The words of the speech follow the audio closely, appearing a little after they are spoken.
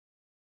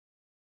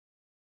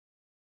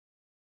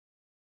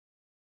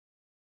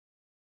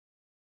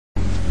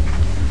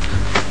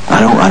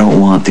I don't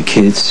want the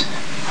kids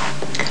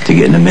to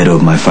get in the middle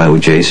of my fight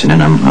with Jason,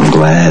 and I'm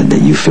glad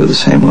that you feel the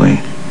same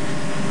way.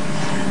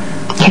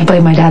 Can't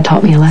believe my dad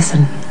taught me a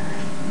lesson.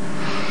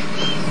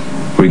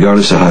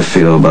 Regardless of how I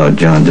feel about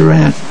John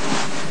Durant,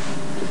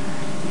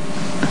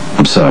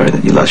 I'm sorry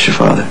that you lost your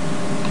father.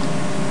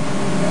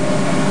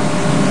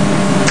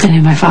 I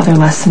knew my father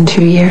less than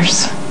 2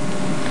 years.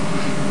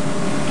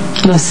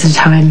 Most of the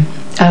time,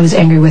 I was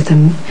angry with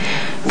him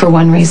for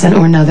one reason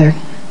or another.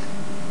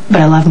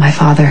 But I love my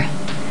father.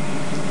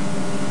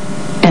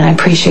 And I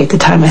appreciate the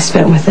time I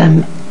spent with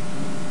them.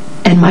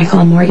 And Michael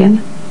and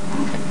Morgan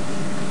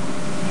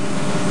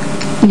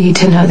need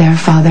to know their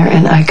father,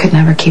 and I could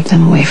never keep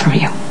them away from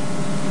you.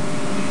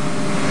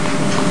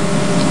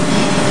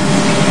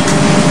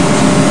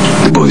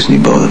 The boys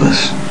need both of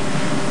us.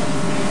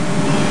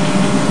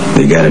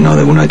 They gotta know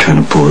that we're not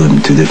trying to pull them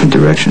in two different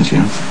directions, you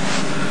know?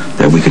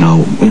 That we can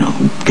all,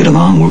 get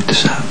along, work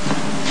this out.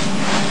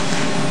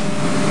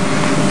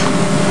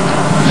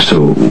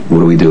 So, what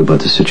do we do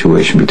about the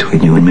situation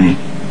between you and me?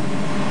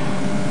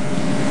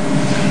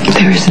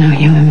 There is no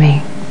you and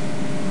me.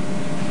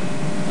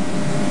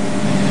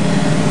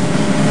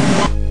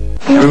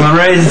 Everyone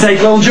ready to take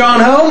little John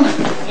home?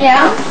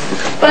 Yeah,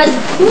 but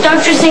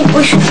don't you think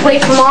we should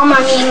wait for Mom? I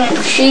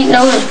mean, she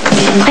knows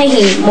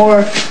way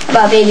more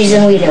about babies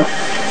than we do.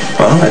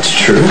 Well, that's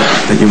true.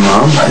 But your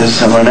mom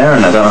is on an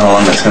errand. I don't know how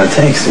long that's going to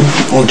take. See?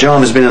 Well,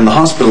 John has been in the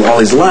hospital all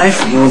his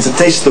life. He wants to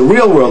taste the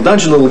real world,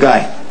 don't you, little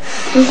guy?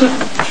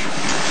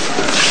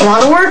 A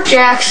lot of work,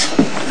 Jax.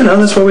 You know,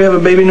 that's why we have a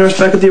baby nurse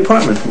back at the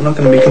apartment. We're not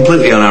going to be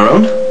completely on our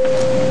own.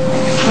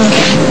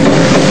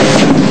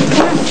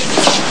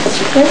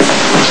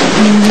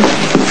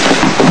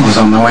 I was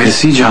on my way to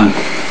see John.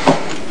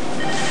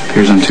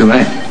 Appears I'm too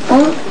late.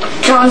 Well,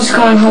 John's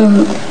going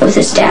home with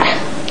his dad.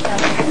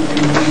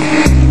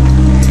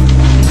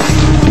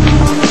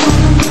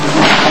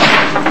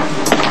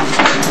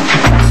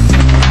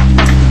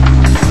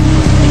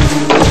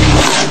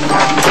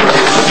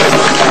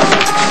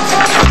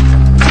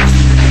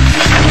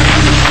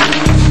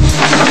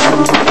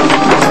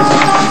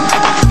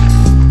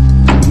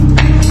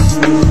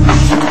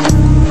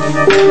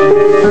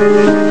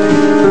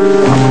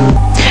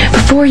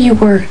 Before you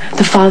were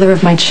the father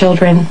of my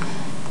children,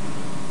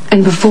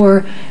 and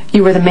before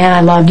you were the man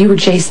I loved, you were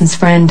Jason's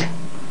friend.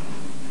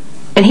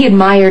 And he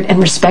admired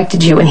and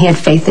respected you, and he had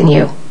faith in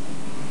you.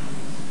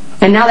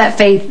 And now that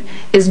faith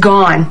is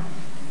gone.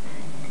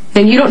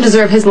 And you don't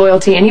deserve his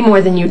loyalty any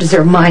more than you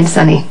deserve mine,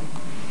 Sonny.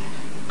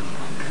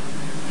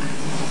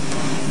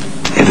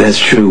 If that's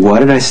true, why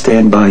did I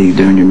stand by you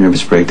during your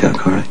nervous breakdown,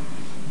 Carly?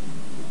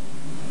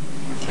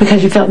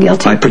 Because you felt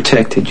guilty. I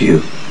protected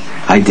you.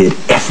 I did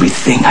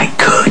everything I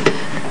could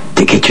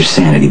to get your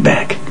sanity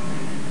back.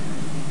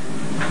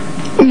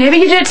 Maybe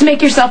you did it to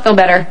make yourself feel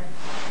better.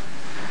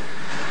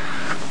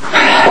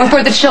 Or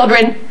for the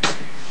children.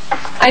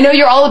 I know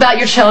you're all about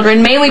your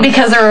children, mainly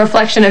because they're a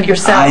reflection of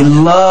yourself. I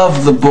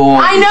love the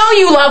boys. I know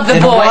you love the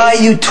boys. Why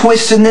are you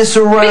twisting this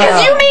around?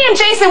 Because you, me, and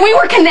Jason, we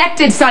were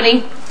connected,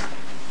 Sonny.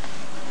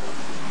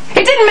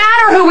 It didn't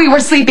matter who we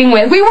were sleeping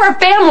with. We were a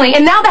family,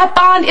 and now that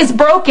bond is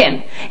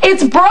broken.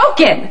 It's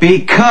broken.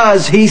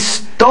 Because he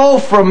stole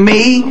from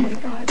me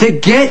to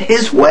get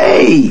his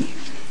way.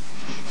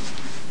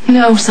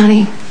 No,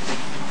 Sonny.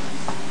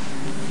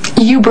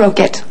 You broke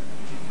it.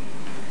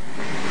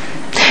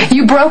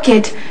 You broke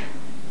it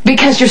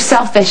because you're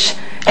selfish,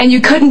 and you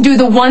couldn't do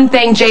the one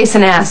thing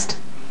Jason asked.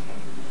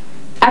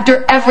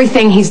 After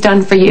everything he's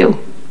done for you.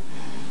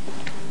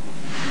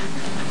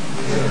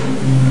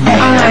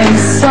 I'm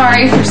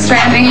sorry for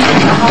stranding you in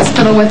the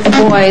hospital with the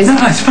boys. No,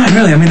 it's fine,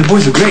 really. I mean, the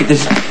boys are great. They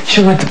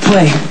sure like to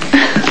play.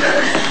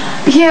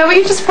 Yeah, well,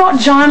 you just brought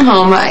John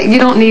home. You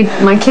don't need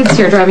my kids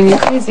here driving you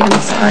crazy. I'm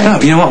sorry. No,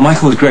 you know what?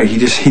 Michael was great.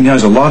 He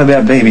knows a lot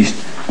about babies.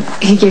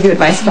 He gave you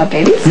advice about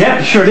babies? Yeah,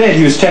 he sure did.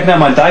 He was checking out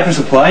my diaper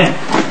supply,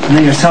 and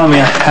then he was telling me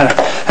I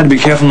had to be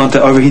careful not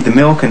to overheat the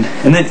milk, and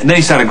then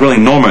he started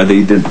grilling Norma,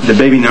 the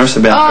baby nurse,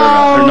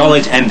 about her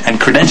knowledge and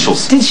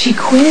credentials. Did she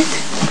quit?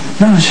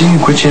 No, she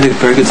didn't quit. She had a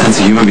very good sense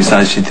of humor.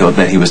 Besides, she thought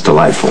that he was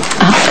delightful.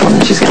 Oh, well,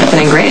 then she's going to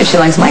fit in great if she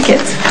likes my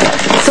kids.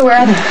 So where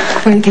are they?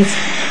 Where are the kids?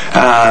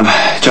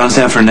 John's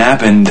down for a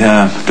nap, and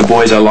the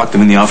boys, I locked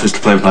them in the office to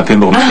play with my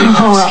pinball machine.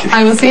 Oh, well,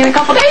 I will see you in a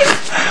couple days.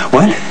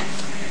 What?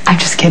 I'm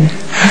just kidding.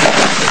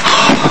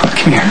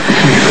 Come here.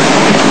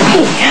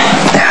 Hey.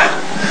 Yeah.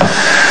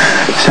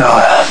 So,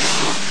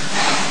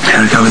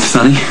 how'd it go with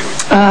Sonny?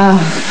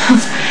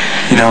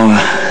 You know,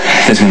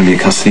 there's going to be a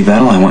custody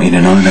battle. I want you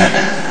to know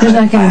that. There's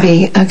not going to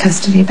be a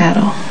custody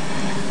battle.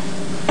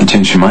 You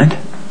changed your mind?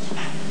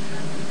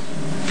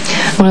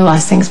 One of the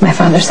last things my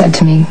father said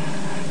to me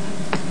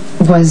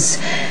was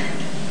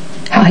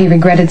how he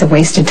regretted the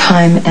wasted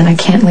time, and I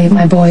can't leave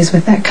my boys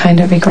with that kind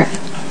of regret.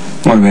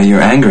 What about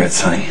your anger at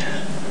Sonny?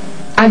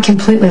 I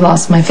completely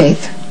lost my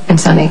faith in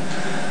Sonny.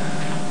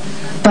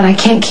 But I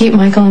can't keep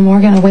Michael and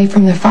Morgan away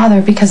from their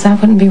father because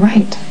that wouldn't be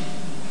right.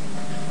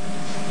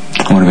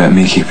 What about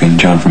me keeping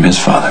John from his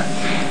father?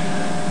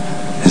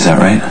 Is that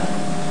right?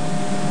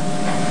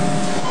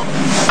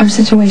 Our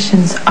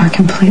situations are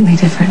completely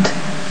different.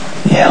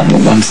 Yeah,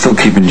 I'm still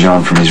keeping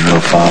John from his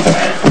real father.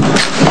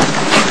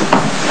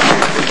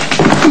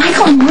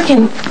 Michael and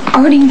Morgan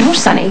already know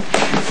Sonny.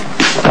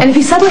 And if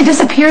he suddenly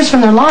disappears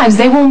from their lives,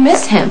 they will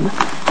miss him.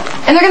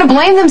 And they're going to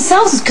blame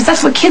themselves because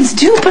that's what kids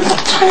do. But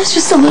John's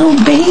just a little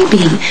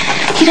baby.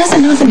 He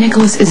doesn't know that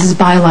Nicholas is his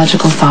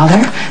biological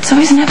father, so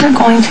he's never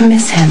going to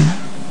miss him.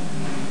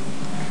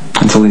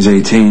 Until he's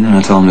 18, and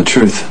I tell him the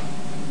truth.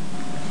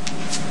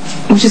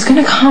 Which is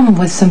going to come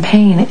with some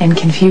pain and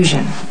confusion.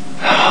 Do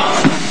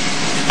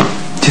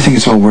you think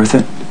it's all worth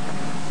it?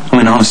 I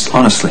mean,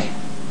 honestly.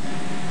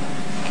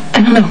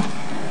 I don't know.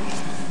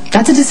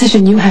 That's a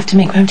decision you have to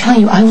make, but I'm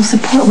telling you, I will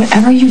support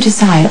whatever you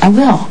decide. I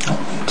will.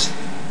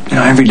 You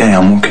know, every day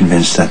I'm more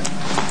convinced that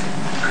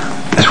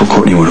that's what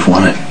Courtney would have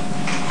wanted.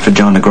 For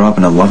John to grow up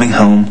in a loving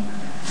home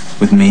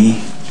with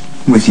me,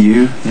 with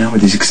you know,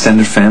 with his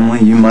extended family,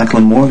 you, Michael,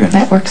 and Morgan.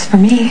 That works for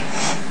me.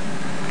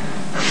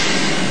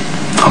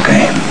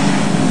 Okay.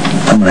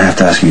 I'm going to have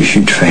to ask you a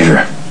huge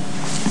favor.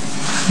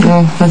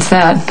 What's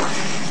that?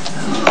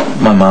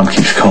 My mom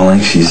keeps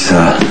calling. She's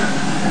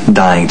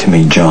dying to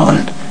meet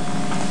John.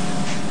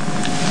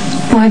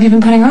 Why have you been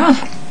putting her off?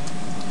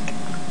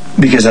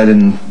 Because I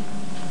didn't,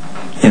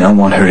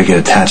 want her to get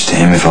attached to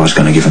him if I was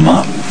going to give him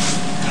up.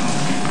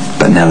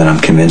 But now that I'm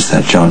convinced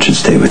that John should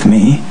stay with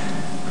me,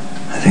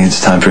 I think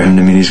it's time for him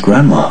to meet his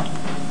grandma.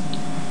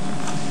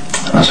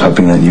 I was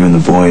hoping that you and the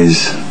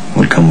boys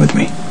would come with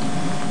me.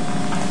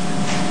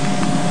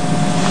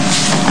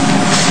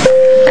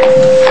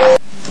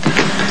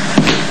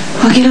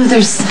 Well,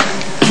 there's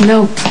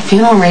no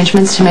funeral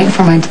arrangements to make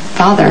for my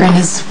father. In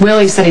his will,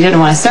 he said he didn't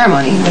want a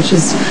ceremony, which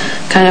is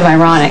kind of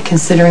ironic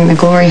considering the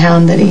glory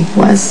hound that he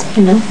was,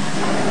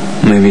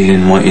 Maybe he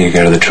didn't want you to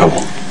go to the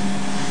trouble.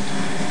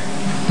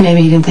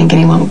 Maybe he didn't think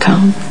anyone would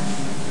come.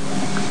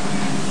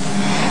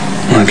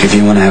 Look, if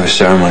you want to have a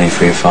ceremony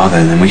for your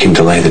father, then we can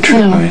delay the trip.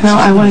 No,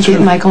 I want to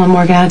get Michael and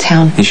Morgan out of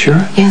town. You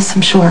sure? Yes,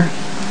 I'm sure.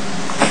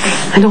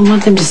 I don't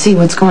want them to see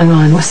what's going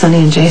on with Sonny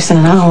and Jason,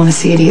 and I don't want to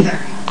see it either.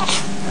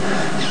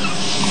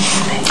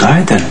 All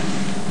right, then.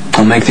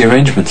 I'll make the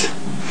arrangements.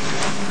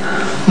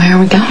 Where are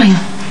we going?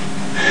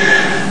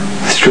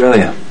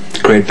 Australia.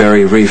 Great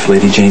Barrier Reef.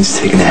 Lady Jane's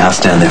taking a house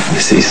down there for the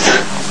season.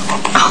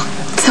 Oh,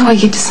 so I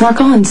get to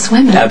snorkel and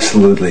swim in it?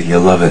 Absolutely.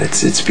 You'll love it.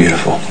 It's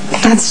beautiful.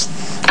 That's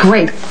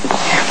great. Here,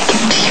 let me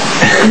give it to you.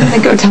 I'm going to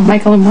go tell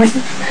Michael and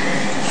Morgan.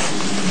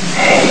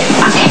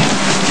 Okay.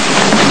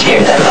 Did you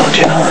hear that, little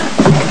John?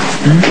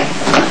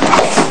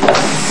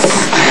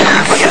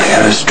 We're going to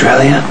go to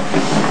Australia,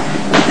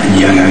 and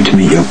you're going to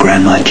meet your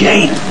Grandma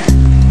Jane.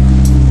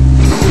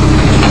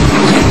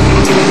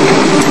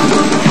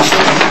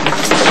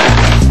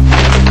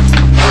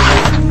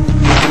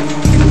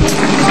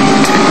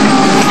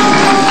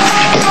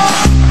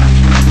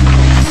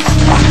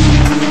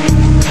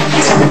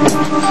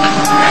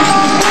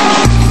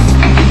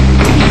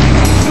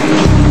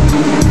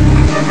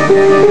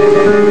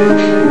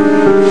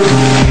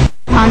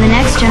 On the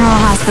next General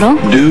Hospital.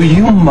 Do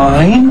you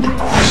mind?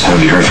 So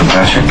have you heard from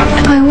Patrick?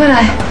 Why would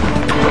I?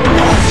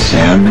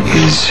 Sam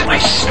is my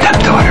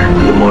stepdaughter.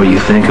 The more you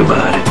think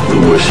about it, the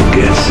worse it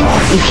gets.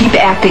 You keep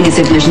acting as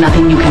if there's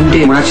nothing you can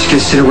do. We're not just gonna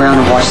sit around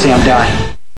and watch Sam die.